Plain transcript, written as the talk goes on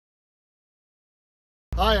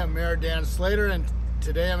Hi, I'm Mayor Dan Slater, and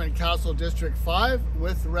today I'm in Council District 5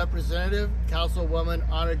 with Representative Councilwoman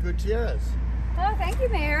Gutierrez. Oh, thank you,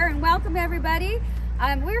 Mayor, and welcome everybody.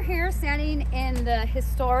 We're here standing in the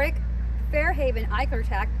historic Fairhaven Eichler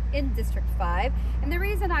tract in District 5, and the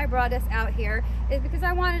reason I brought us out here is because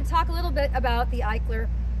I wanted to talk a little bit about the Eichler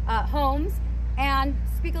homes and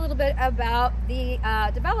speak a little bit about the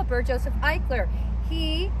developer, Joseph Eichler.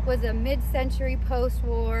 He was a mid-century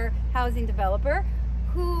post-war housing developer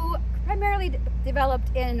who primarily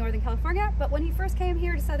developed in Northern California, but when he first came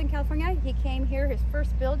here to Southern California, he came here, his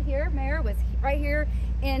first build here, Mayor, was right here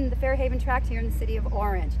in the Fairhaven tract here in the city of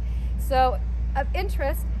Orange. So of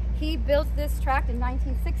interest, he built this tract in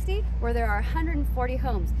 1960 where there are 140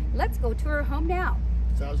 homes. Let's go tour a home now.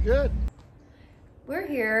 Sounds good. We're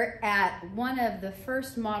here at one of the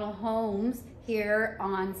first model homes here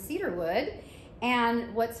on Cedarwood.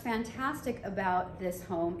 And what's fantastic about this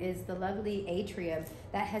home is the lovely atrium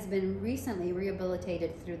that has been recently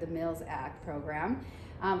rehabilitated through the Mills Act program,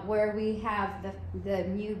 where we have the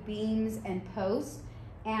new beams and posts,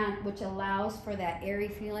 and which allows for that airy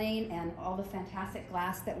feeling and all the fantastic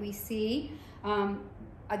glass that we see.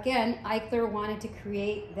 Again, Eichler wanted to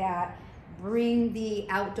create that, bring the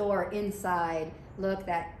outdoor inside look,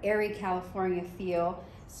 that airy California feel.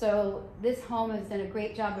 So this home has done a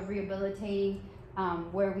great job of rehabilitating,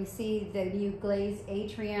 where we see the new glazed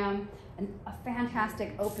atrium and a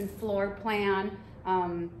fantastic open floor plan,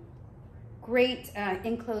 great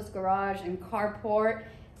enclosed garage and carport.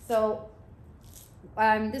 So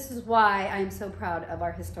this is why I'm so proud of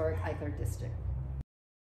our historic Eichler district.